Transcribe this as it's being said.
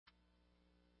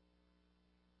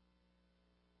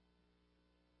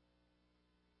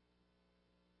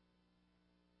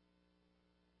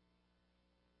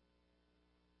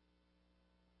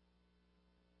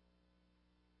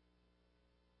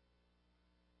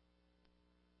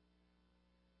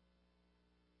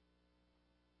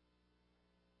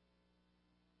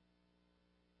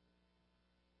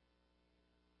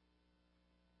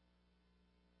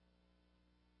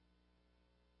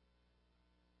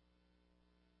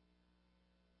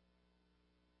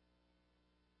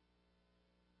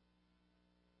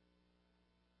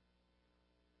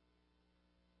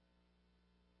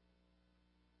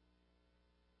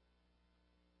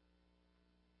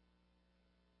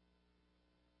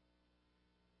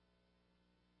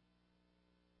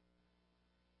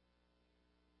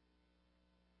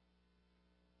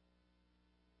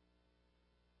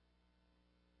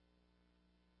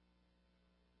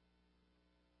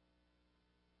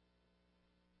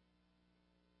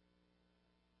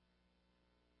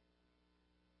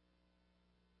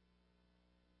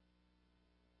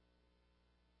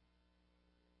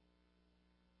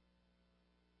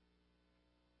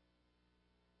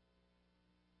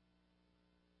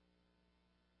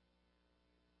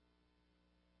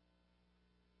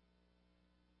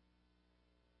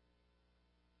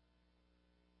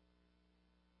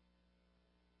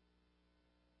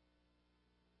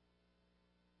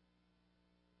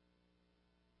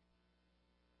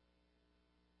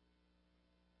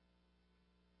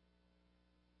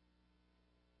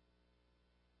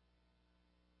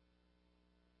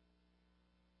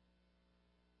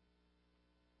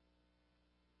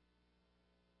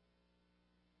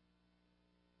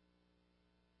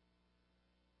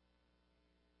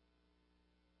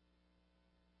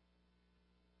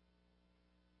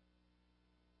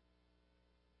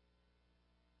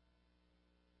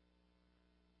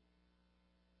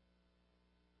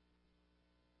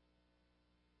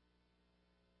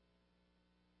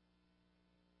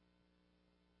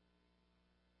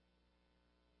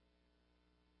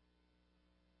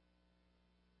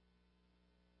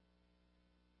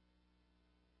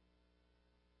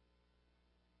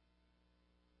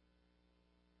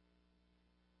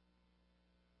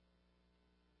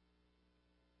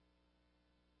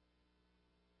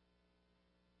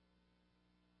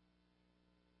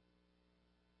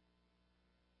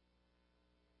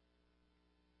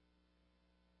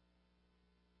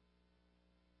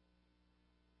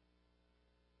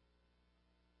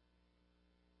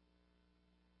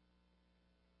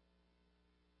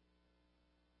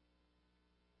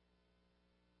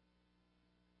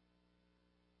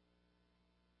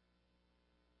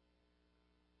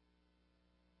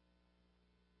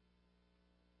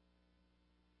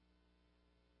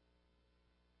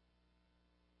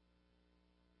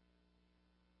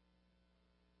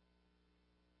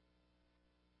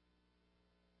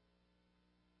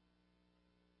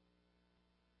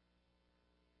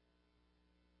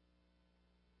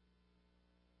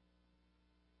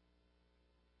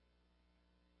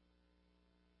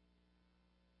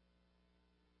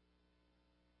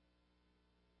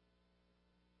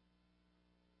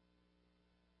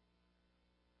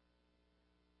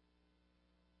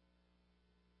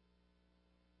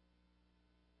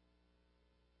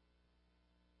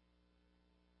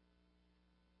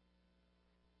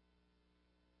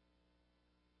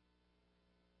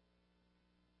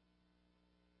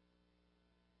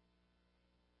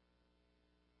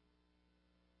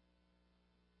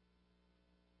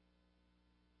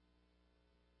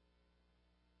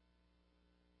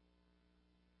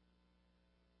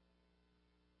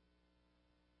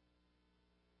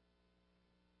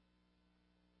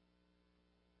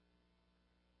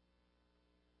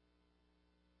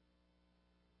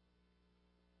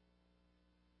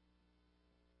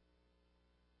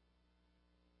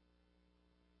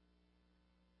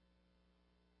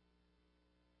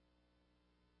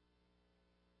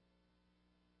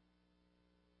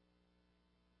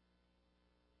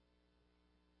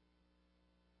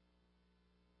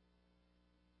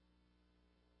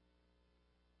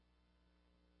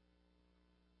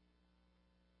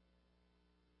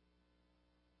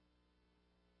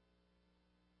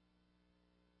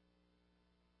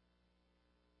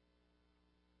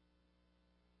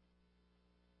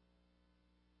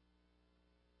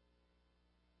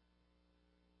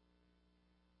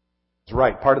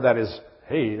right. Part of that is,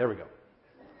 hey, there we go.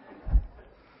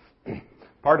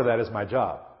 Part of that is my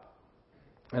job.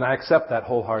 And I accept that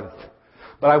wholeheartedly.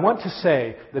 But I want to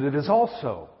say that it is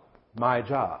also my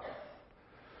job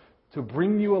to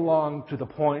bring you along to the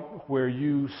point where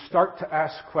you start to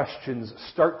ask questions,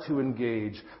 start to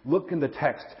engage, look in the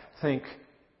text, think,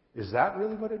 is that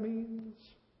really what it means?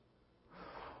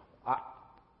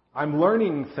 I'm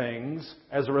learning things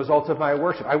as a result of my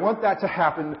worship. I want that to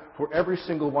happen for every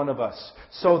single one of us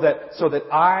so that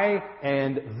I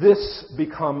and this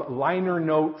become liner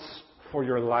notes for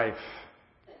your life.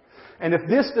 And if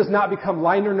this does not become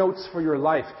liner notes for your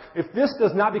life, if this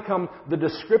does not become the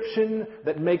description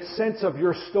that makes sense of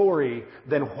your story,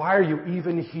 then why are you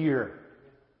even here?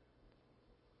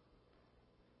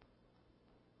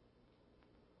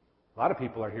 A lot of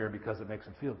people are here because it makes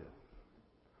them feel good.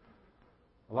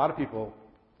 A lot of people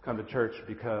come to church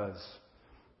because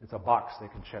it's a box they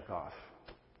can check off.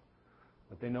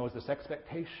 But they know is this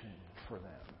expectation for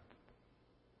them.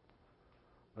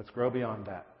 Let's grow beyond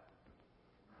that.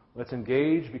 Let's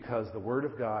engage because the Word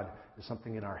of God is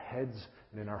something in our heads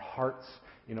and in our hearts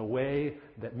in a way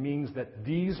that means that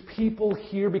these people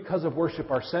here because of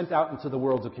worship are sent out into the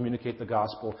world to communicate the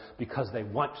gospel because they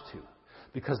want to,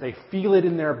 because they feel it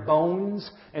in their bones,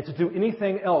 and to do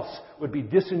anything else would be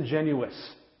disingenuous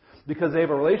because they have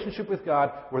a relationship with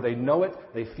God where they know it,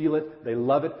 they feel it, they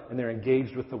love it, and they're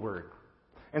engaged with the Word.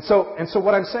 And so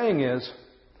what I'm saying is,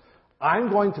 I'm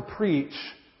going to preach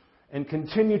and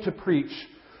continue to preach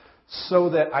so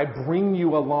that I bring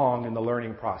you along in the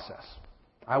learning process.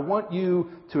 I want you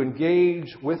to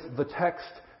engage with the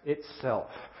text itself.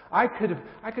 I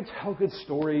could tell good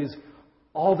stories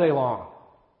all day long.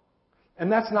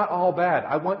 And that's not all bad.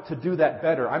 I want to do that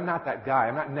better. I'm not that guy.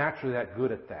 I'm not naturally that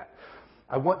good at that.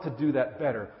 I want to do that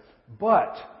better.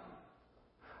 But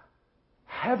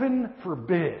heaven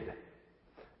forbid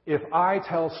if I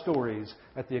tell stories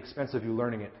at the expense of you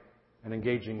learning it and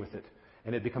engaging with it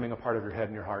and it becoming a part of your head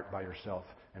and your heart by yourself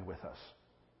and with us.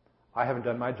 I haven't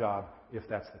done my job if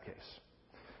that's the case.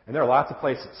 And there are lots of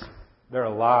places. There are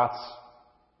lots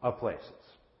of places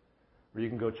where you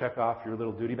can go check off your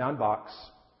little duty-bound box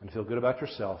and feel good about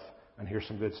yourself and hear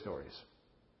some good stories.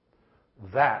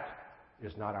 That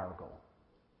is not our goal.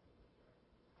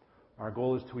 Our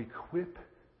goal is to equip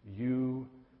you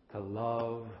to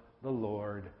love the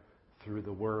Lord through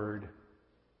the Word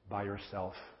by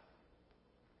yourself.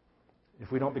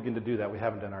 If we don't begin to do that, we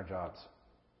haven't done our jobs.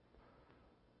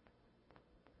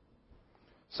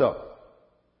 So,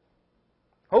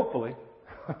 hopefully,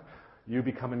 you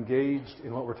become engaged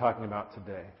in what we're talking about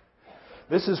today.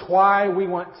 This is why we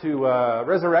want to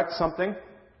resurrect something.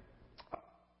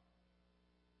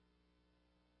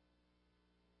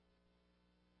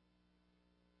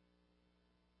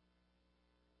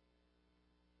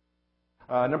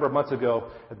 A number of months ago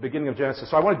at the beginning of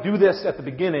Genesis. So I want to do this at the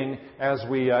beginning as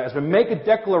we make a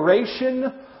declaration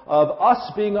of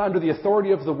us being under the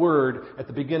authority of the Word at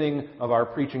the beginning of our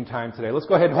preaching time today. Let's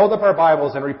go ahead and hold up our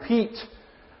Bibles and repeat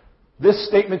this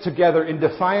statement together in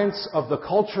defiance of the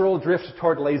cultural drift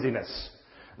toward laziness.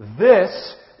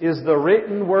 This is the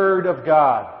written Word of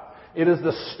God. It is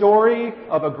the story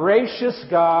of a gracious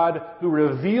God who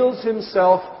reveals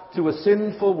Himself to a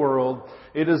sinful world.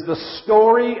 It is the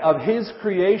story of His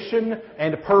creation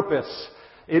and purpose.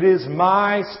 It is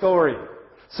my story.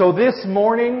 So this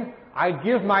morning, I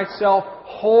give myself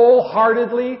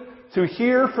wholeheartedly to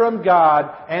hear from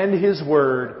God and His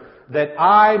Word, that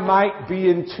I might be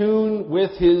in tune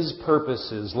with His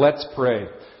purposes. Let's pray.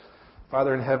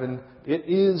 Father in heaven, it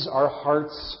is our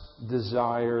heart's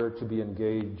desire to be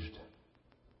engaged.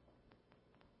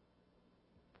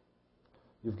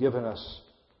 You've given us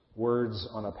words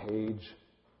on a page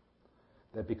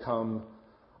that become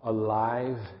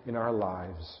alive in our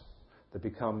lives, that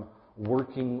become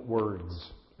working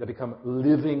words, that become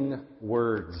living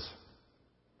words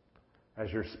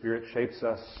as your Spirit shapes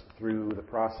us through the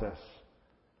process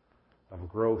of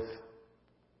growth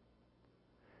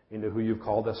into who you've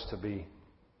called us to be.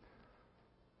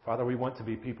 Father, we want to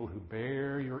be people who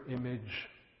bear your image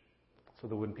so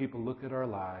that when people look at our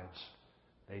lives,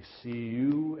 they see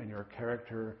you and your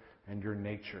character and your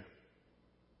nature.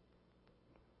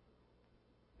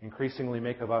 Increasingly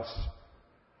make of us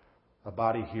a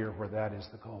body here where that is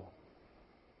the goal,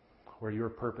 where your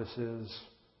purposes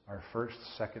are first,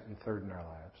 second, and third in our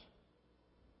lives.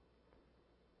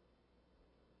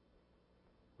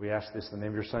 We ask this in the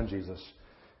name of your Son, Jesus.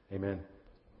 Amen.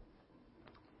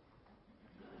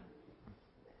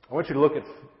 I want you to look at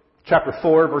chapter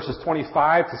 4, verses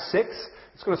 25 to 6.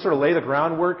 It's going to sort of lay the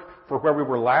groundwork for where we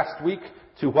were last week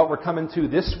to what we're coming to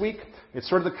this week. It's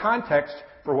sort of the context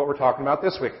for what we're talking about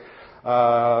this week.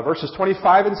 Verses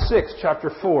 25 and 6,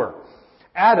 chapter 4.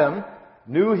 Adam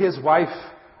knew his wife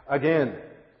again,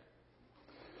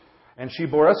 and she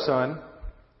bore a son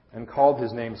and called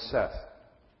his name Seth.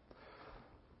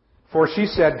 For she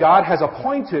said, God has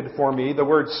appointed for me, the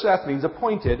word Seth means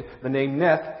appointed, the name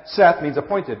Seth means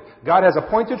appointed. God has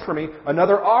appointed for me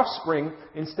another offspring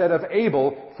instead of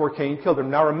Abel, for Cain killed him.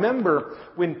 Now remember,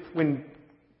 when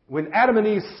Adam and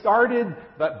Eve started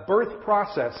that birth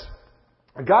process,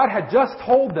 God had just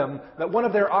told them that one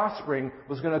of their offspring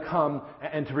was going to come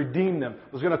and to redeem them,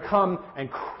 was going to come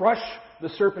and crush the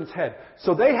serpent's head.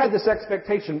 So they had this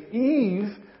expectation.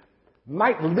 Eve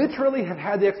might literally have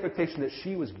had the expectation that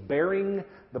she was bearing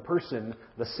the person,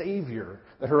 the Savior,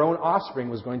 that her own offspring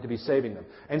was going to be saving them.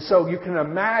 And so you can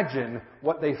imagine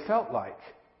what they felt like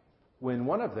when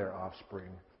one of their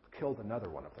offspring killed another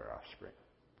one of their offspring.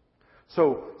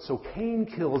 So Cain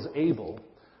kills Abel,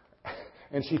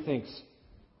 and she thinks,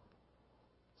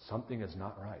 something is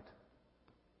not right.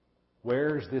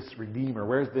 Where's this Redeemer?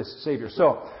 Where's this Savior?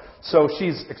 So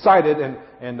she's excited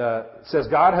and says,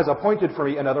 God has appointed for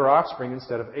me another offspring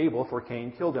instead of Abel, for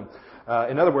Cain killed him.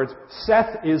 In other words,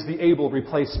 Seth is the Abel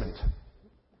replacement.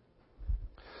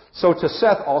 So to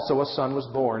Seth also a son was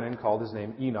born and called his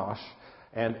name Enosh.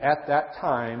 And at that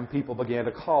time, people began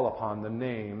to call upon the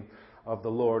name of the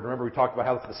Lord. Remember, we talked about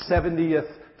how it's the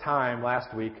 70th time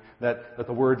last week that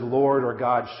the word Lord or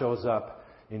God shows up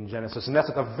in Genesis. And that's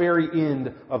at the very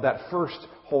end of that first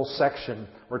whole section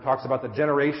where it talks about the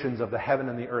generations of the heaven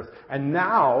and the earth. And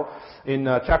now, in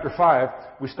chapter 5,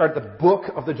 we start the book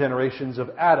of the generations of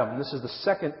Adam. This is the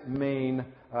second main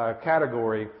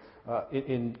category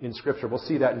in Scripture. We'll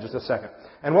see that in just a second.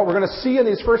 And what we're going to see in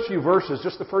these first few verses,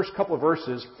 just the first couple of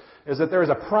verses, is that there is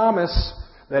a promise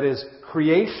that is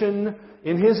creation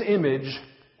in His image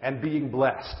and being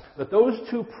blessed. That those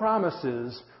two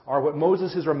promises are what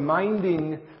Moses is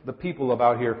reminding the people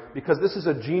about here, because this is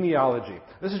a genealogy.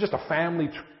 This is just a family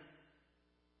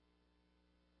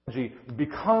tree.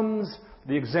 Becomes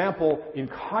the example, in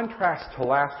contrast to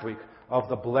last week, of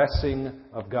the blessing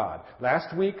of God.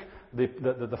 Last week,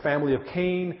 the family of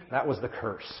Cain, that was the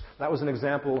curse. That was an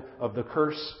example of the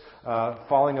curse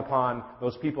falling upon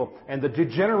those people. And the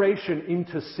degeneration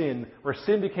into sin, where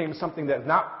sin became something that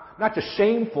not just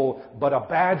shameful, but a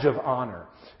badge of honor.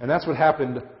 And that's what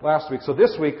happened last week. So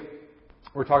this week,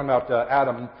 we're talking about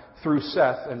Adam through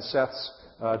Seth and Seth's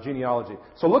genealogy.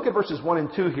 So look at verses 1 and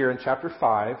 2 here in chapter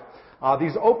 5.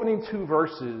 These opening two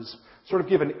verses sort of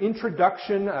give an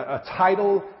introduction, a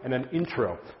title, and an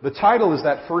intro. The title is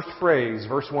that first phrase,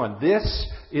 verse 1. This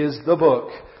is the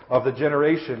book of the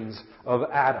generations of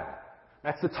Adam.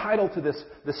 That's the title to this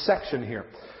section here.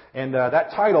 And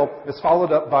that title is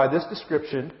followed up by this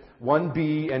description,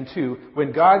 1b and 2.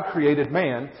 When God created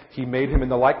man, He made him in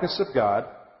the likeness of God.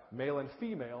 Male and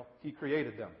female, He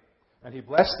created them. And He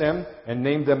blessed them and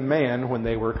named them man when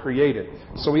they were created.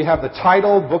 So we have the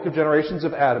title, Book of Generations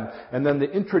of Adam, and then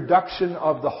the introduction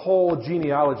of the whole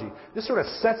genealogy. This sort of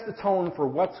sets the tone for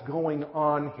what's going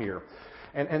on here.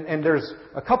 And there's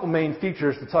a couple main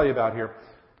features to tell you about here.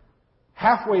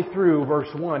 Halfway through verse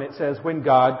 1, it says, when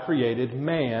God created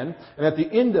man. And at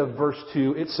the end of verse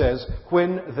 2, it says,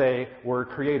 when they were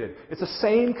created. It's the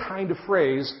same kind of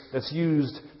phrase that's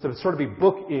used to sort of be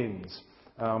bookends.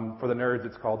 For the nerds,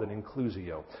 it's called an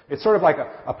inclusio. It's sort of like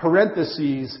a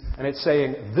parenthesis, and it's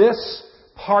saying this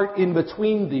part in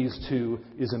between these two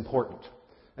is important.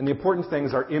 And the important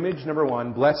things are image, number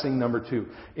 1, blessing, number 2.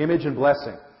 Image and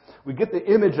blessing. We get the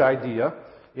image idea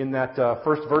in that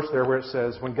first verse there where it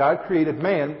says, when God created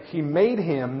man, He made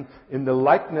him in the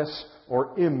likeness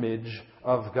or image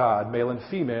of God. Male and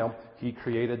female, He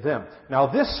created them. Now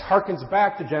this harkens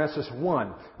back to Genesis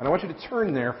 1. And I want you to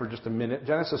turn there for just a minute.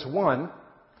 Genesis 1,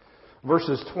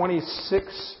 verses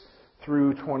 26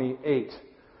 through 28.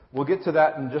 We'll get to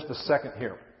that in just a second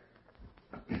here.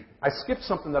 I skipped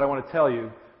something that I want to tell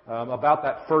you about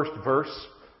that first verse.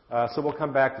 So we'll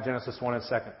come back to Genesis 1 in a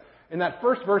second. In that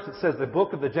first verse, it says the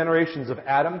book of the generations of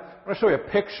Adam. I'm going to show you a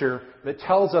picture that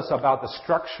tells us about the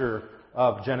structure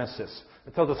of Genesis.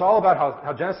 It tells us all about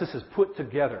how Genesis is put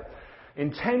together.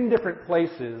 In 10 different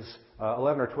places,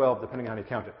 11 or 12, depending on how you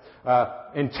count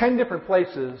it. In 10 different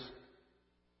places,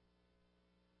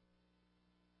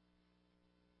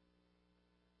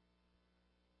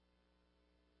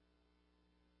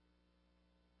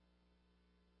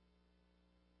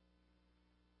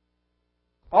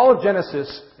 all of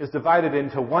Genesis is divided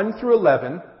into 1 through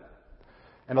 11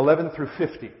 and 11 through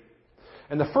 50.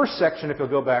 And the first section, if you'll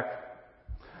go back,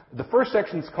 the first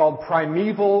section is called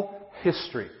Primeval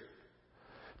History.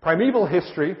 Primeval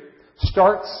history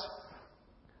starts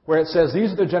where it says,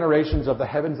 these are the generations of the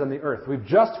heavens and the earth. We've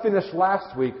just finished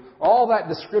last week all that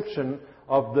description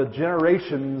of the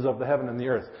generations of the heaven and the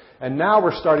earth. And now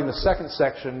we're starting the second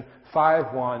section,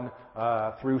 5:1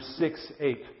 through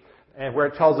 6:8, and where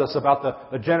it tells us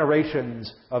about the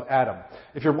generations of Adam.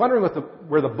 If you're wondering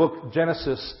where the book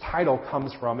Genesis title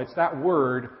comes from, it's that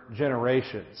word,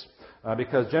 generations.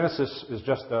 Because Genesis is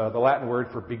just the Latin word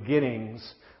for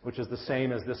beginnings, which is the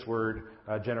same as this word,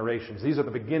 generations. These are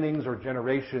the beginnings or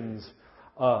generations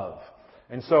of.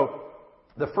 And so,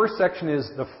 the first section is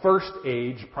the first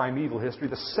age, primeval history.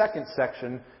 The second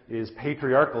section is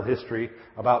patriarchal history,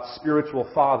 about spiritual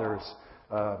fathers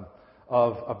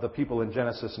of the people in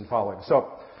Genesis and following. So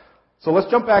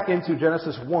let's jump back into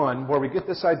Genesis 1, where we get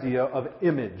this idea of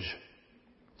image.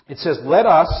 It says, let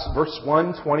us, verse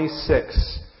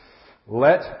 1:26,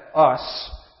 let us,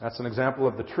 that's an example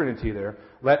of the Trinity there,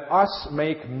 let us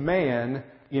make man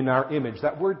in our image.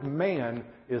 That word man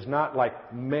is not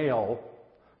like male.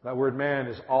 That word man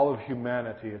is all of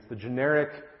humanity. It's the generic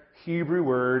Hebrew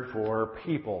word for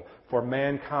people, for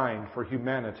mankind, for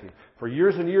humanity. For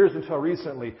years and years until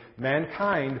recently,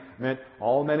 mankind meant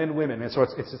all men and women. And so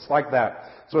it's like that.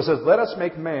 So it says, let us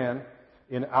make man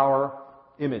in our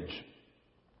image,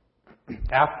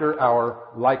 after our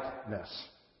likeness.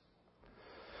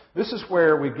 This is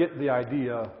where we get the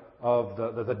idea of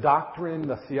the doctrine,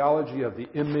 the theology of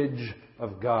the image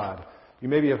of God. You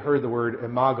maybe have heard the word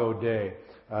imago Dei.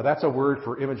 That's a word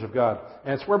for image of God.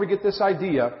 And it's where we get this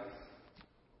idea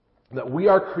that we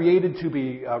are created to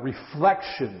be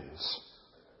reflections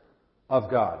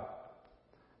of God.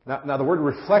 Now the word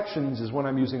reflections is one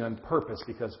I'm using on purpose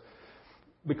because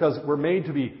we're made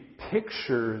to be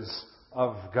pictures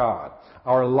of God.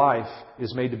 Our life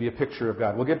is made to be a picture of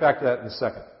God. We'll get back to that in a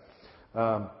second.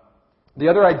 The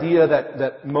other idea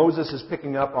that Moses is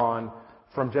picking up on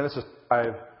from Genesis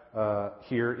 5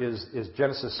 here is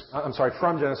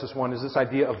from Genesis 1 is this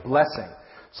idea of blessing.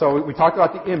 So we talked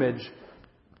about the image,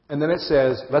 and then it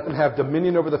says, let them have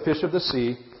dominion over the fish of the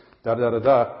sea,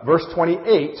 Verse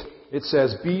 28, it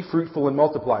says, be fruitful and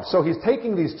multiply. So he's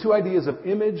taking these two ideas of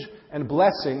image and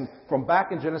blessing from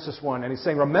back in Genesis 1, and he's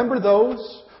saying, remember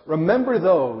those,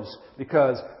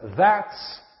 because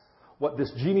that's what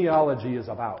this genealogy is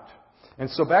about. And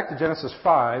so back to Genesis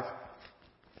 5,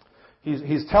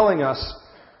 he's telling us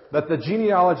that the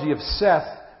genealogy of Seth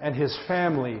and his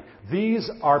family, these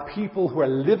are people who are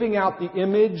living out the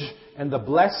image and the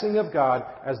blessing of God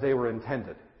as they were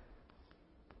intended.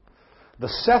 The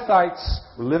Sethites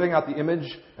were living out the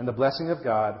image and the blessing of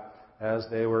God as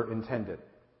they were intended.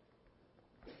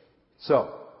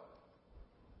 So,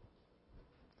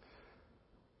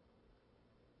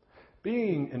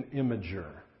 being an imager,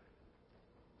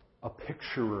 a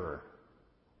picturer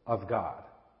of God,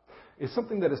 is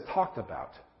something that is talked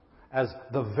about as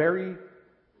the very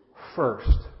first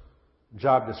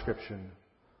job description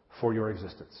for your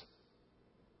existence.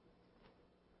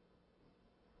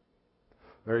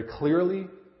 Very clearly,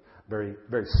 very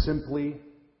simply,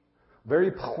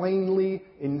 very plainly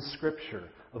in Scripture,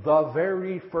 the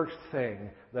very first thing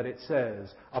that it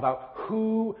says about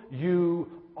who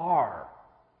you are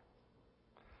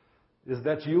is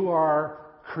that you are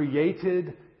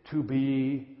created to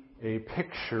be a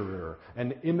picturer,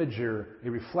 an imager, a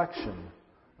reflection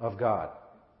of God.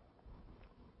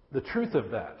 The truth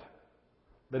of that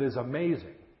is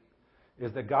amazing,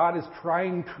 is that God is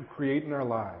trying to create in our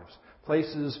lives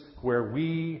places where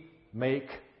we make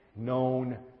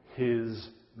known His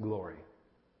glory.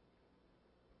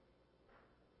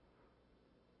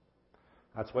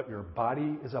 That's what your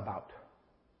body is about.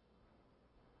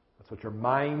 That's what your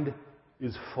mind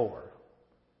is for.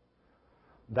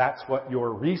 That's what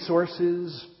your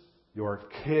resources, your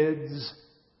kids,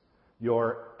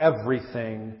 your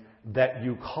everything that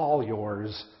you call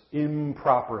yours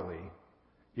improperly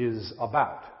is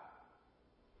about.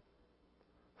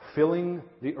 Filling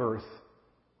the earth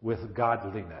with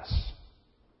godliness.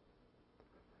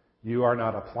 You are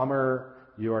not a plumber.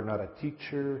 You are not a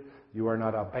teacher. You are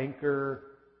not a banker.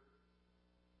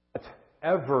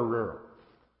 Whatever.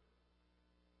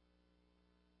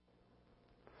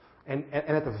 And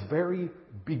at the very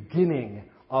beginning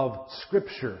of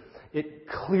Scripture, it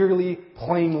clearly,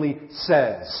 plainly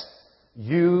says,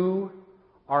 you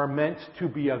are meant to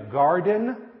be a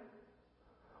garden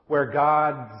where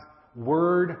God's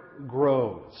Word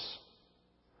grows.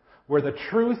 Where the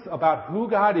truth about who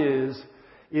God is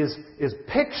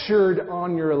pictured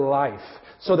on your life.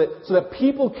 So that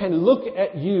people can look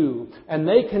at you and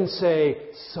they can say,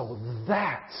 so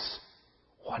that's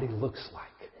what He looks like.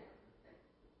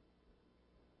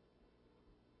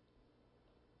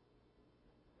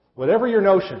 Whatever your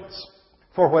notions,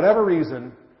 for whatever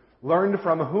reason, learned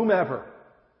from whomever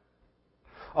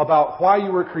about why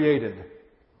you were created,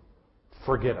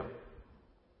 forget them.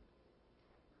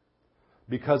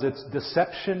 Because it's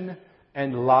deception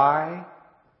and lie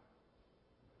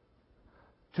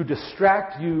to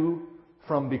distract you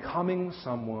from becoming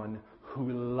someone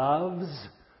who loves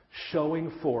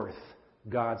showing forth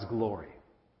God's glory.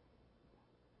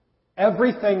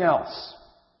 Everything else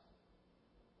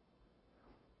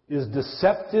is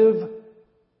deceptive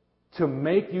to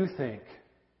make you think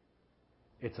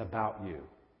it's about you.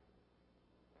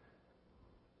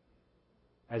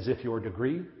 As if your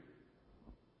degree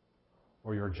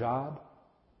or your job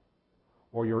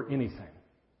or your anything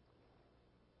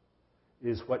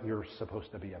is what you're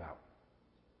supposed to be about.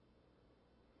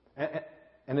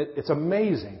 And it's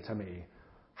amazing to me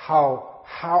how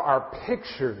our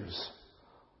pictures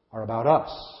are about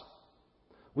us.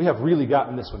 We have really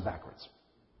gotten this one backwards.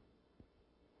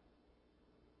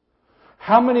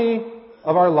 How many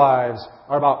of our lives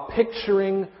are about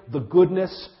picturing the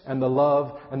goodness and the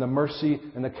love and the mercy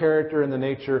and the character and the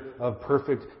nature of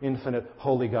perfect, infinite,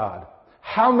 holy God?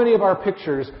 How many of our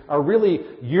pictures are really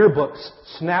yearbooks,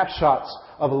 snapshots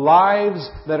of lives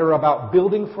that are about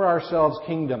building for ourselves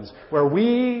kingdoms where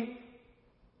we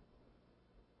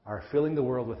are filling the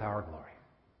world with our glory?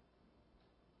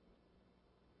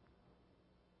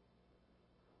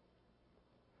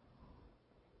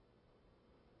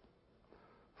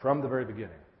 From the very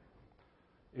beginning,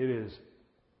 it is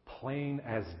plain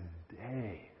as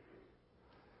day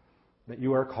that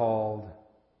you are called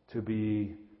to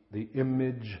be the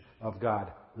image of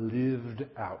God lived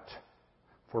out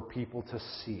for people to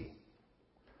see.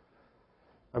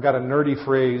 I've got a nerdy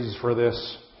phrase for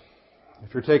this.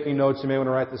 If you're taking notes, you may want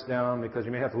to write this down because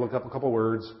you may have to look up a couple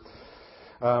words.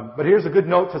 But here's a good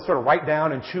note to sort of write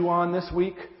down and chew on this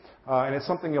week. And it's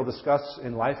something you'll discuss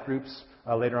in life groups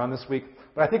later on this week.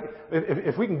 But I think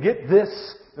if we can get this,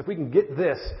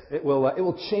 it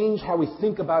will change how we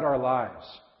think about our lives.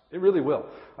 It really will.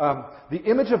 The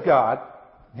image of God,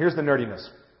 here's the nerdiness.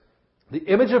 The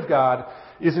image of God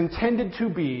is intended to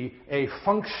be a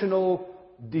functional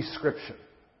description.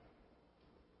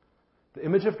 The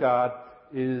image of God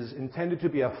is intended to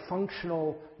be a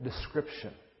functional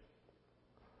description.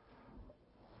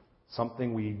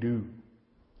 Something we do.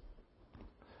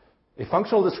 A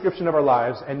functional description of our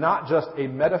lives and not just a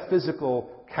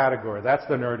metaphysical category. That's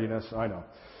the nerdiness, I know.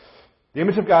 The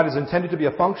image of God is intended to be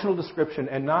a functional description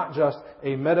and not just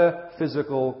a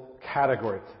metaphysical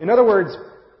category. In other words,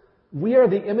 we are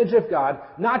the image of God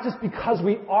not just because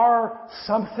we are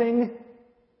something,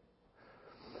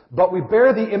 but we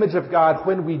bear the image of God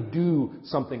when we do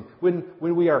something, when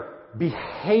we are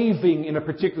behaving in a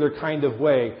particular kind of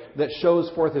way that shows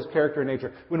forth His character and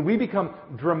nature. When we become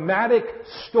dramatic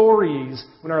stories,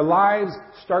 when our lives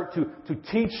start to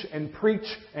teach and preach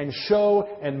and show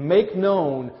and make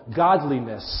known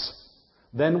godliness,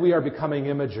 then we are becoming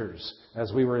imagers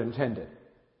as we were intended.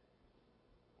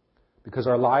 Because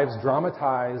our lives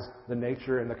dramatize the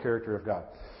nature and the character of God.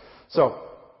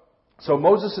 So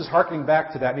Moses is hearkening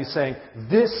back to that and he's saying,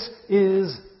 this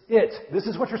is it. This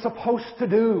is what you're supposed to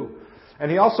do. And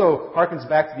he also harkens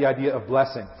back to the idea of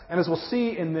blessing. And as we'll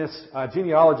see in this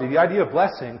genealogy, the idea of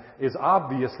blessing is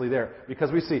obviously there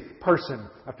because we see person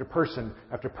after person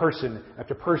after person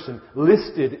after person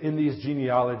listed in these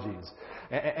genealogies.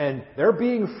 And they're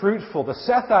being fruitful. The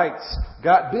Sethites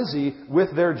got busy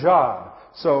with their job.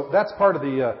 So that's part of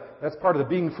the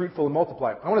being fruitful and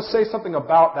multiplying. I want to say something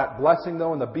about that blessing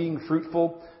though and the being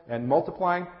fruitful and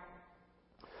multiplying.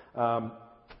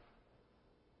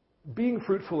 Being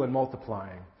fruitful and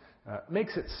multiplying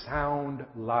makes it sound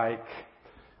like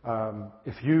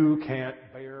if you can't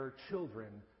bear children,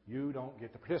 you don't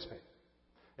get to participate.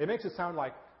 It makes it sound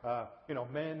like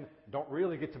men don't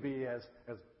really get to be as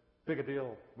big a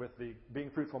deal with the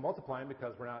being fruitful and multiplying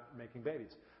because we're not making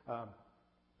babies.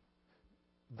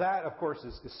 That, of course,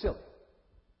 is silly.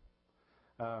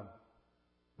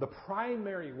 The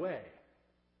primary way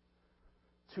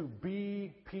to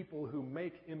be people who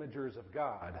make imagers of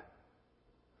God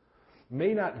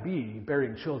may not be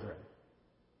bearing children.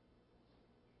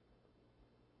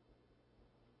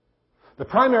 The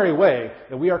primary way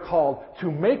that we are called to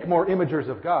make more imagers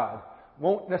of God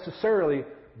won't necessarily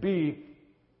be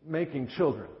making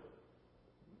children.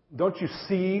 Don't you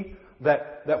see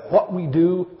that what we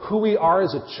do, who we are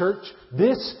as a church,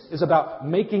 this is about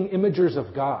making imagers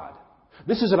of God.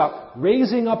 This is about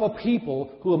raising up a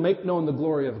people who will make known the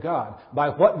glory of God by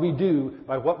what we do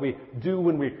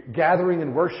when we're gathering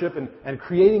in worship and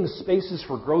creating spaces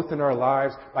for growth in our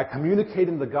lives by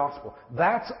communicating the gospel.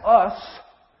 That's us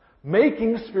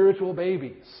making spiritual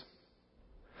babies.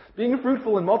 Being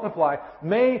fruitful and multiply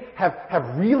may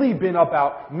have really been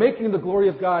about making the glory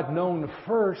of God known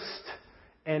first,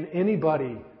 and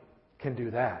anybody can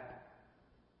do that.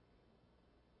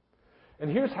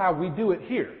 And here's how we do it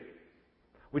here.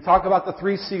 We talk about the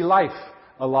 3C life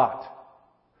a lot.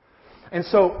 And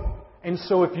so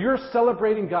if you're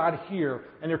celebrating God here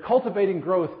and you're cultivating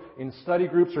growth in study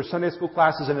groups or Sunday school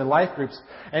classes and in life groups,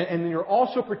 and you're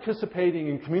also participating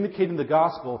in communicating the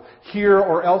gospel here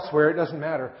or elsewhere, it doesn't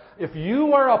matter. If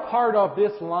you are a part of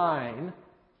this line,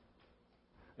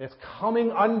 it's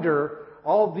coming under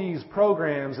all these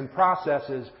programs and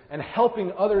processes and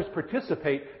helping others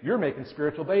participate, you're making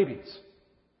spiritual babies.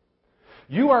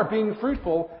 You are being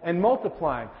fruitful and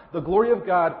multiplying. The glory of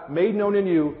God made known in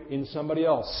you in somebody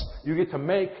else. You get to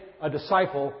make a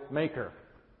disciple maker.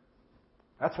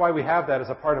 That's why we have that as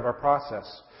a part of our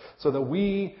process. So that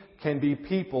we can be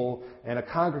people and a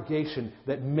congregation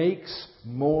that makes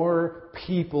more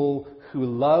people who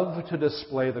love to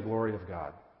display the glory of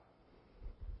God.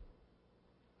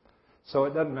 So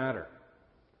it doesn't matter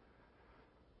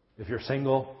if you're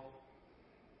single.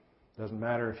 It doesn't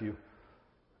matter if you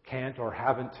can't or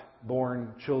haven't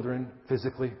born children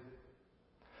physically.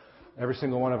 Every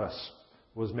single one of us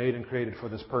was made and created for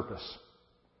this purpose.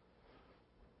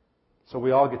 So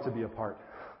we all get to be a part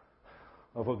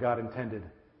of what God intended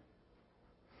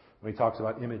when He talks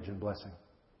about image and blessing.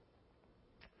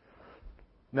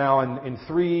 Now in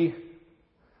 3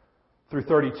 through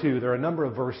 32, there are a number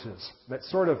of verses that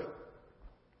sort of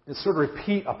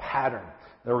repeat a pattern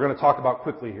that we're going to talk about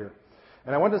quickly here.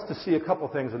 And I want us to see a couple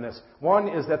things in this. One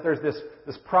is that there's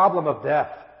this problem of death.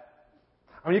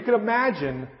 I mean, you can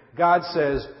imagine God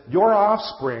says, your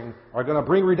offspring are going to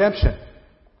bring redemption.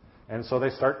 And so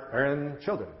they start bearing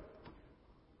children.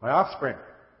 My offspring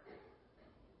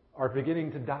are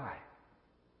beginning to die.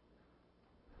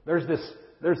 There's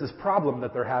this problem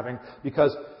that they're having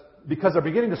because they're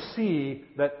beginning to see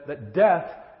that death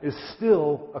is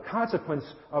still a consequence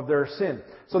of their sin.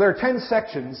 So there are 10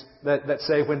 sections that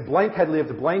say when blank had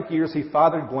lived blank years, he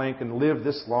fathered blank and lived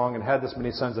this long and had this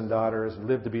many sons and daughters and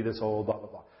lived to be this old, blah, blah,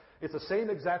 blah. It's the same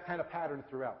exact kind of pattern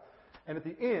throughout. And at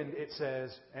the end it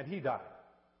says, and he died.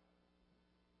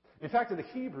 In fact, in the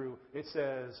Hebrew, it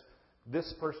says,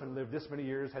 this person lived this many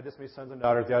years, had this many sons and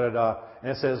daughters, yada, yada,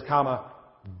 and it says, comma,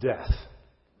 death.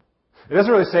 It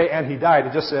doesn't really say, and he died.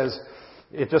 It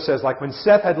just says, like when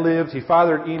Seth had lived, he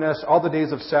fathered Enos. All the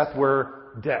days of Seth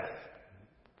were death.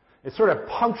 It sort of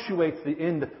punctuates the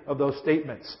end of those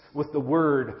statements with the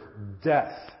word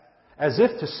death. As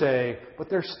if to say, but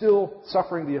they're still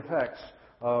suffering the effects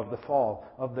of the fall,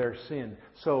 of their sin.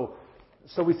 So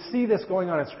we see this going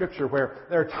on in Scripture where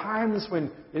there are times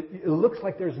when it looks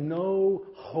like there's no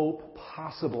hope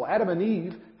possible. Adam and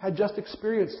Eve had just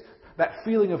experienced that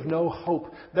feeling of no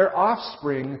hope. Their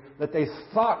offspring that they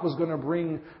thought was going to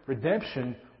bring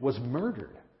redemption was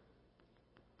murdered.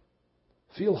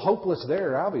 Feel hopeless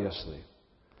there, obviously.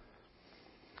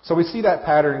 So we see that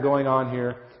pattern going on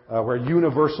here where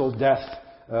universal death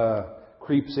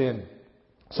creeps in.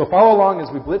 So follow along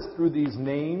as we blitz through these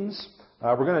names.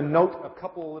 We're going to note a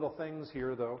couple of little things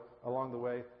here, though, along the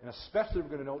way. And especially we're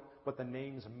going to note what the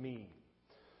names mean.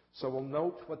 So we'll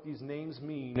note what these names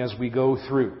mean as we go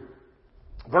through.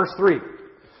 Verse 3.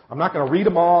 I'm not going to read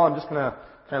them all. I'm just going to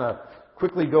kind of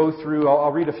quickly go through.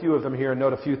 I'll read a few of them here and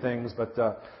note a few things. But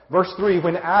verse 3,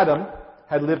 when Adam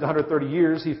had lived 130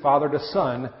 years, he fathered a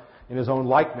son in his own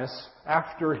likeness,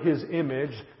 after his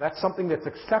image. That's something that's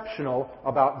exceptional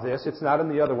about this. It's not in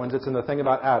the other ones. It's in the thing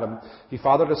about Adam. He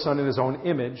fathered a son in his own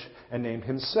image and named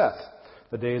him Seth.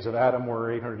 The days of Adam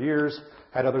were 800 years,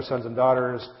 had other sons and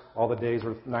daughters. All the days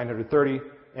were 930.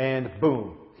 And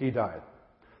boom, he died.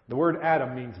 The word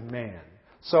Adam means man.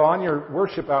 So on your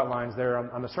worship outlines there,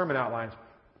 on the sermon outlines,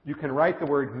 you can write the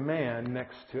word man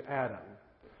next to Adam.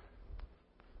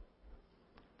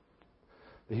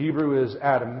 The Hebrew is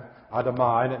Adam,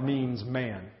 Adamah, and it means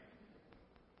man.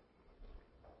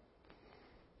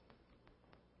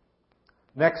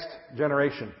 Next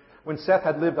generation. When Seth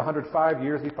had lived 105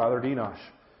 years, he fathered Enosh.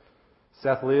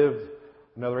 Seth lived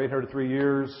another 803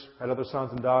 years, had other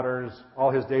sons and daughters.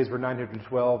 All his days were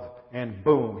 912, and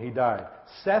boom, he died.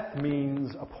 Seth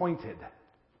means appointed.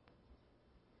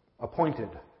 Appointed.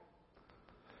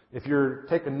 If you're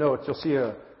taking notes,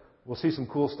 we'll see some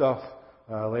cool stuff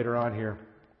later on here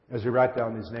as you write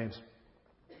down these names.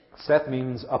 Seth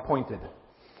means appointed.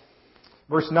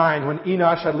 Verse 9, when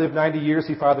Enosh had lived 90 years,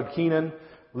 he fathered Kenan,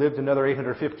 lived another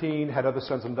 815, had other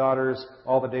sons and daughters.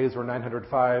 All the days were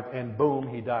 905, and boom,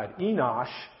 he died.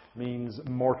 Enosh means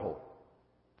mortal.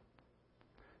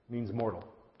 Means mortal.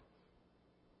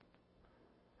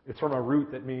 It's from a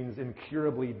root that means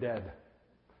incurably dead,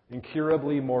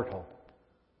 incurably mortal.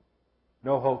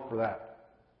 No hope for that.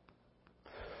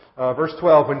 Verse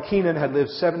 12, when Kenan had lived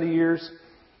 70 years,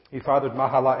 he fathered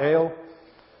Mahalalel.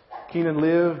 Kenan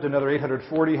lived another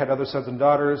 840, had other sons and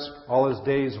daughters. All his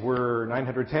days were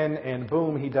 910, and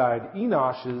boom, he died.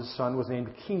 Enosh's son was named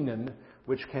Kenan,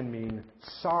 which can mean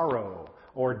sorrow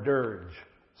or dirge.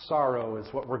 Sorrow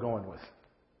is what we're going with.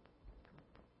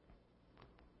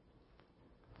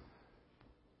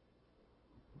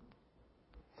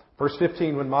 Verse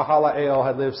 15, when Mahalalel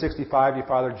had lived 65, he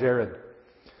fathered Jared.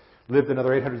 Lived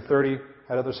another 830,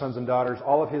 had other sons and daughters.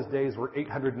 All of his days were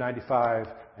 895,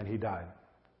 and he died.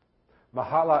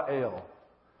 Mahalalel.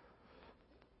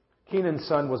 Kenan's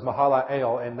son was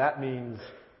Mahalalel, and that means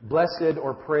blessed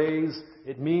or praise.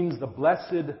 It means the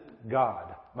blessed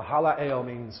God. Mahalalel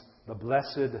means the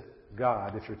blessed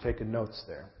God, if you're taking notes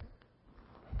there.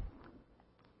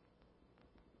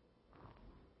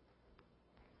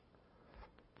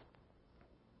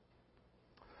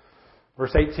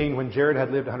 Verse 18, when Jared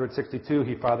had lived 162,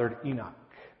 he fathered Enoch.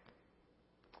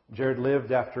 Jared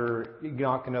lived after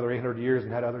Enoch another 800 years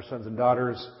and had other sons and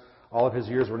daughters. All of his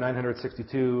years were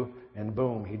 962, and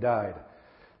boom, he died.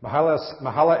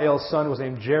 Mahalalel's son was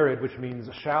named Jared, which means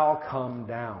shall come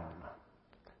down.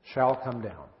 Shall come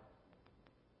down.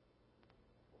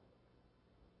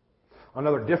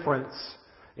 Another difference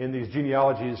in these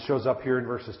genealogies shows up here in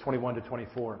verses 21 to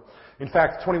 24. In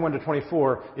fact, 21 to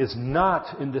 24 is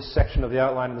not in this section of the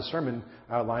outline in the sermon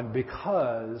outline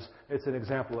because it's an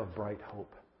example of bright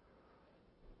hope.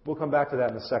 We'll come back to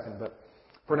that in a second, but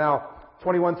for now,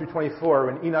 21 through 24,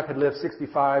 when Enoch had lived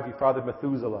 65, he fathered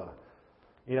Methuselah.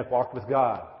 Enoch walked with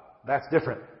God. That's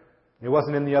different. It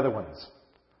wasn't in the other ones.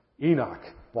 Enoch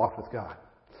walked with God.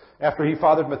 After he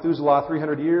fathered Methuselah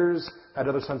 300 years, had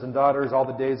other sons and daughters, all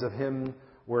the days of him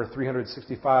were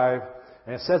 365.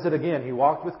 And it says it again, he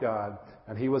walked with God,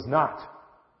 and he was not,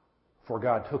 for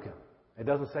God took him. It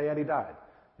doesn't say, and he died.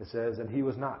 It says, and he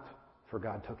was not, for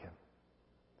God took him.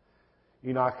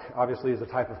 Enoch, obviously, is a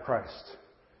type of Christ.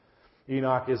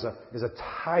 Enoch is a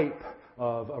type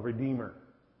of a Redeemer.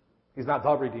 He's not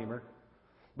the Redeemer,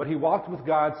 but he walked with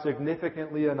God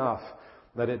significantly enough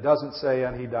that it doesn't say,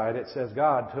 and he died. It says,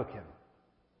 God took him.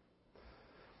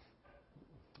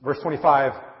 Verse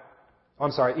 25,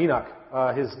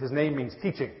 Enoch, his name means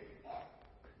teaching.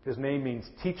 His name means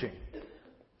teaching.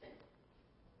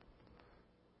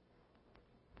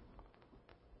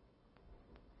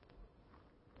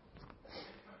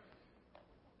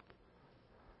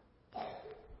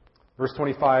 Verse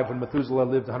 25, when Methuselah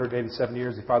lived 187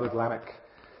 years, he fathered Lamech.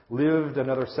 Lived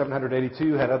another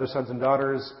 782, had other sons and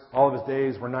daughters. All of his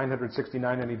days were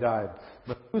 969, and he died.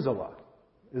 Methuselah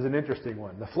is an interesting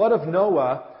one. The flood of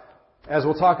Noah, as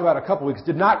we'll talk about in a couple weeks,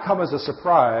 did not come as a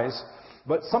surprise,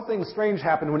 but something strange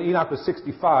happened when Enoch was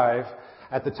 65,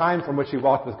 at the time from which he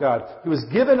walked with God. He was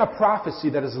given a prophecy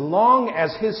that as long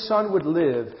as his son would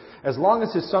live, as long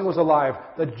as his son was alive,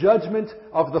 the judgment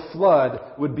of the flood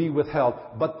would be withheld.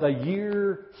 But the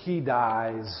year he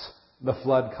dies, the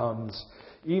flood comes.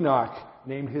 Enoch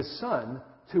named his son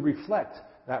to reflect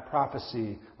that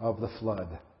prophecy of the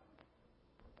flood.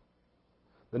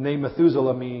 The name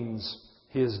Methuselah means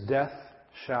his death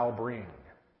shall bring.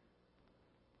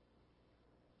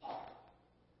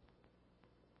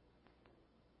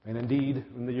 And indeed,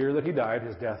 in the year that he died,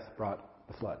 his death brought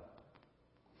the flood.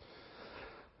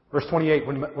 Verse 28,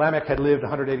 when Lamech had lived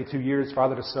 182 years,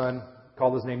 fathered a son,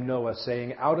 called his name Noah,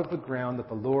 saying, out of the ground that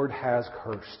the Lord has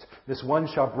cursed, this one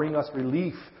shall bring us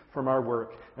relief from our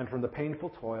work and from the painful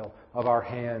toil of our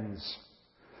hands.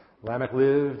 Lamech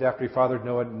lived after he fathered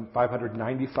Noah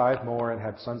 595 more and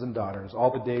had sons and daughters.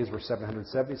 All the days were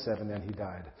 777, and he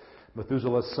died.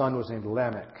 Methuselah's son was named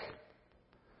Lamech,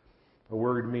 a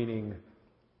word meaning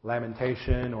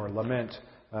lamentation or lament.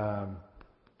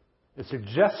 It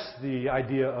suggests the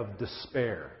idea of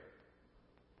despair.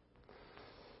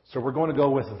 So we're going to go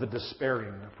with the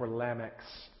despairing for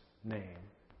Lamech's name.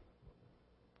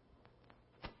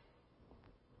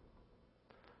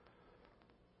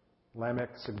 Lamech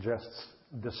suggests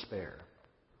despair.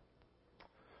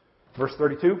 Verse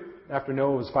 32, after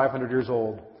Noah was 500 years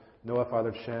old, Noah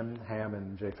fathered Shem, Ham,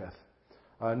 and Japheth.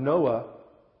 Noah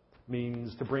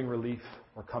means to bring relief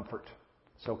or comfort.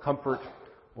 So comfort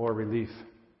or relief.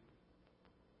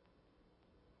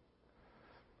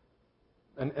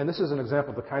 And this is an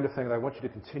example of the kind of thing that I want you to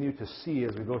continue to see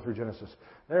as we go through Genesis.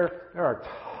 There are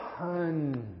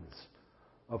tons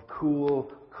of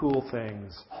cool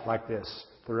things like this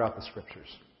throughout the Scriptures.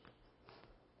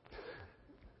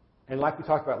 And like we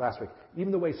talked about last week,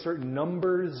 even the way certain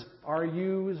numbers are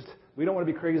used, We don't want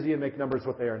to be crazy and make numbers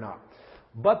what they are not.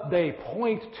 But they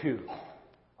point to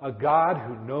a God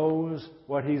who knows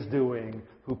what He's doing,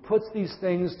 who puts these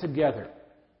things together.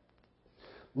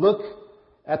 Look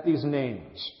at these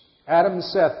names. Adam,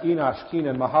 Seth, Enosh,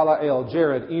 Kenan, Mahalalel,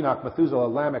 Jared, Enoch, Methuselah,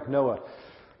 Lamech, Noah.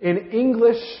 In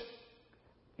English,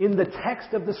 in the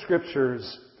text of the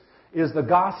Scriptures, is the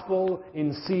gospel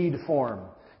in seed form.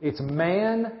 It's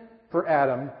man for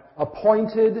Adam,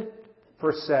 appointed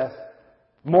for Seth,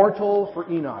 mortal for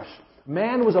Enosh.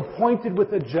 Man was appointed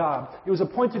with a job. He was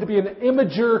appointed to be an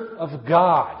imager of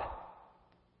God.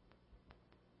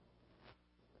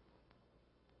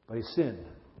 But he sinned,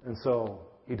 and so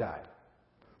he died.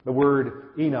 The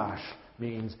word Enosh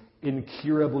means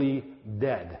incurably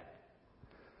dead.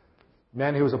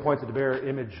 Man who was appointed to bear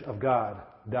image of God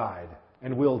died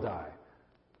and will die.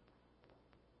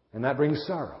 And that brings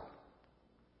sorrow.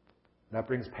 That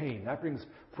brings pain. That brings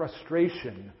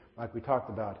frustration, like we talked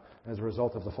about, as a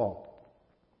result of the fall.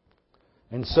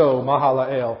 And so,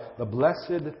 Mahalalel, the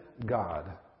blessed God,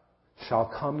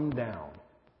 shall come down,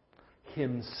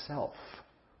 Himself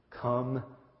come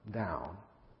down,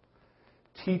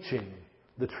 teaching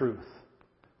the truth,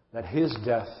 that His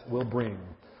death will bring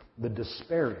the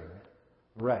despairing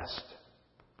rest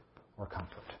or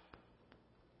comfort.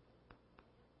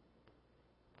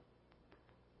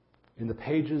 In the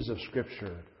pages of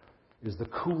Scripture is the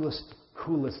coolest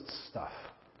stuff.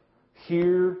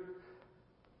 Here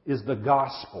is the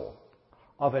gospel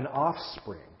of an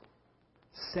offspring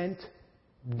sent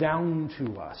down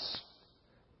to us.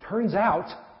 Turns out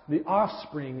the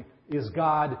offspring is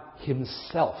God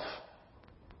Himself.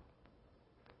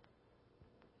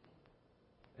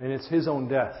 And it's His own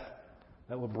death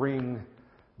that will bring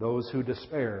those who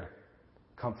despair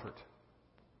comfort.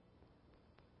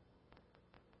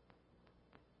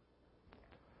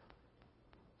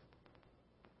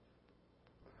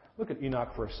 Look at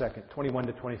Enoch for a second, 21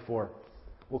 to 24.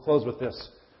 We'll close with this.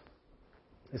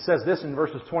 It says this in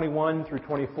verses 21 through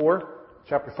 24,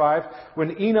 chapter 5.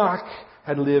 When Enoch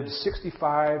had lived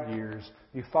 65 years,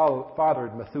 he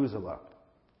fathered Methuselah.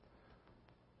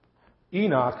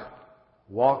 Enoch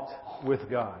walked with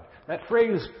God. That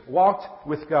phrase, walked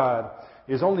with God,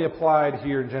 is only applied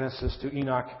here in Genesis to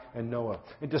Enoch and Noah.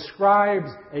 It describes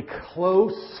a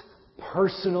close,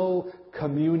 personal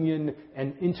communion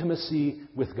and intimacy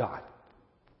with God.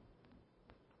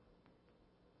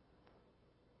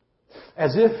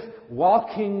 As if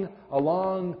walking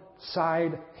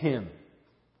alongside Him.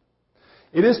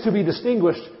 It is to be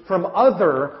distinguished from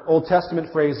other Old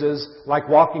Testament phrases like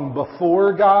walking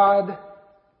before God,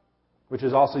 which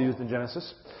is also used in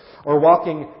Genesis, or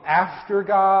walking after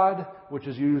God, which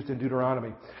is used in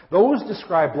Deuteronomy. Those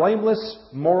describe blameless,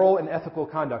 moral, and ethical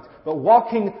conduct. But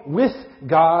walking with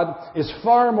God is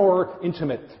far more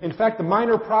intimate. In fact, the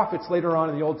minor prophets later on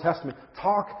in the Old Testament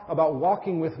talk about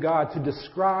walking with God to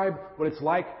describe what it's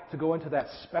like to go into that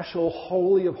special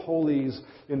Holy of Holies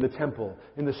in the temple,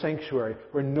 in the sanctuary,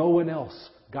 where no one else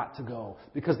got to go.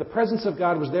 Because the presence of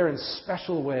God was there in a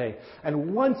special way.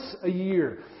 And once a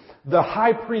year, the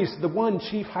high priest, the one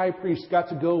chief high priest, got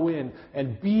to go in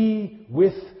and be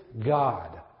with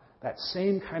God. That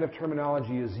same kind of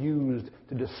terminology is used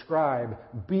to describe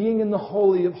being in the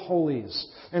Holy of Holies.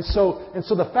 And so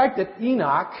the fact that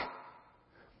Enoch,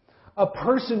 a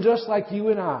person just like you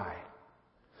and I,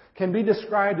 can be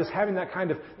described as having that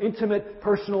kind of intimate,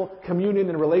 personal communion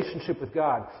and relationship with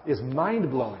God is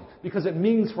mind-blowing, because it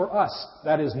means for us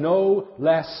that is no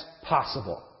less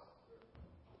possible.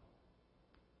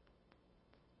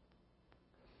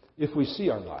 If we see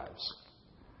our lives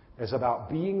as about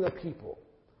being the people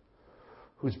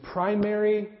whose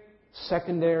primary,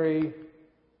 secondary,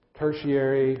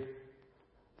 tertiary,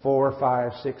 4,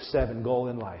 5, 6, 7 goal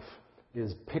in life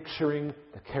is picturing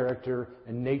the character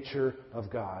and nature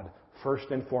of God first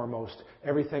and foremost,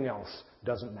 everything else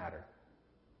doesn't matter.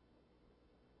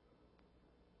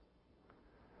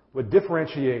 What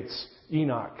differentiates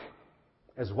Enoch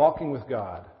as walking with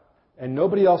God, and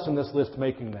nobody else in this list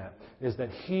making that, is that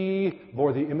he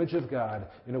bore the image of God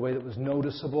in a way that was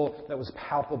noticeable, that was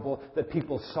palpable, that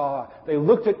people saw. They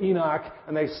looked at Enoch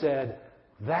and they said,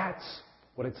 that's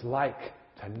what it's like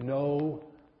to know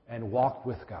and walk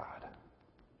with God.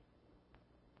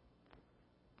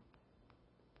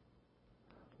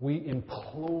 We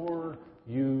implore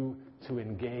you to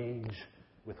engage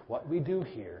with what we do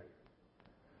here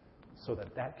so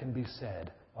that that can be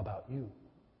said about you.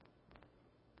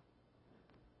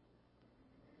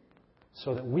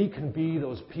 So that we can be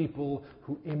those people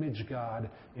who image God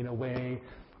in a way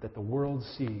that the world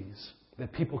sees,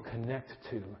 that people connect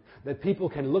to, that people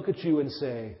can look at you and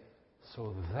say,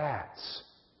 so that's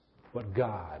what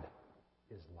God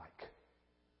is like.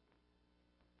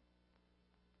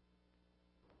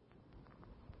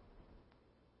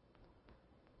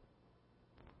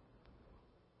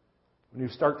 When you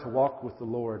start to walk with the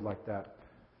Lord like that,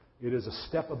 it is a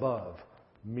step above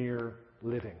mere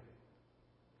living.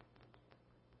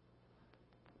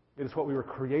 It is what we were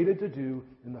created to do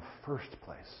in the first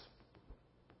place.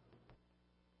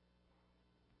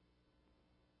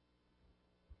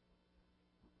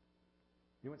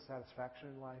 You want satisfaction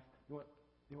in life?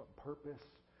 You want purpose?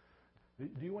 Do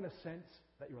you want a sense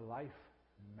that your life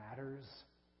matters?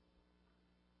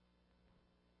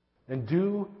 And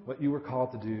do what you were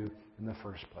called to do in the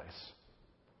first place.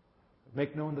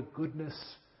 Make known the goodness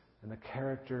and the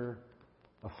character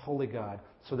of holy God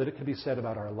so that it can be said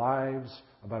about our lives,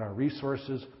 about our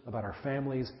resources, about our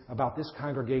families, about this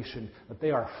congregation, that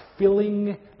they are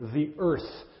filling the earth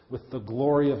with the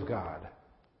glory of God.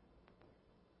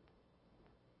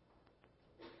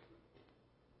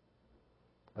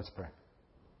 Let's pray.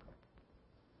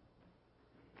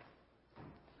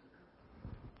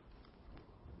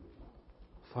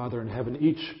 Father in heaven,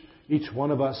 each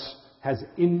one of us has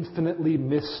infinitely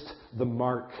missed the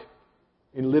mark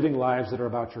in living lives that are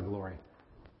about your glory.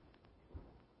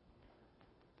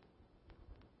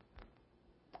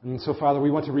 And so, Father,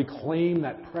 we want to reclaim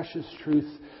that precious truth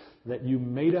that you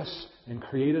made us and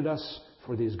created us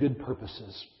for these good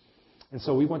purposes. And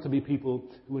so we want to be people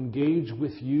who engage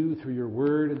with you through your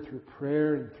word and through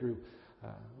prayer and through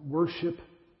worship,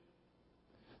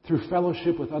 through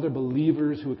fellowship with other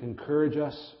believers who can encourage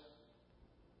us,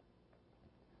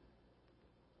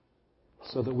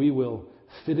 so that we will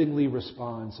fittingly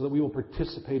respond, so that we will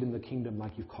participate in the kingdom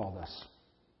like you've called us.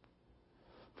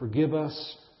 Forgive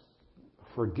us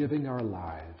for giving our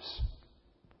lives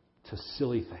to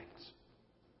silly things.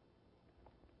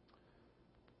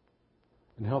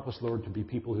 And help us, Lord, to be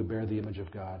people who bear the image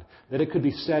of God. That it could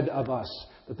be said of us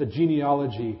that the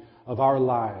genealogy of our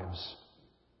lives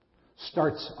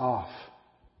starts off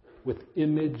with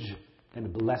image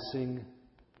and blessing,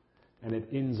 and it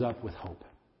ends up with hope.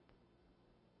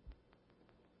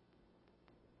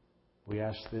 We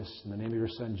ask this in the name of your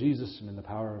Son, Jesus, and in the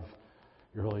power of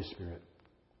your Holy Spirit.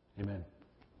 Amen.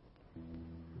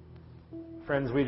 Friends, we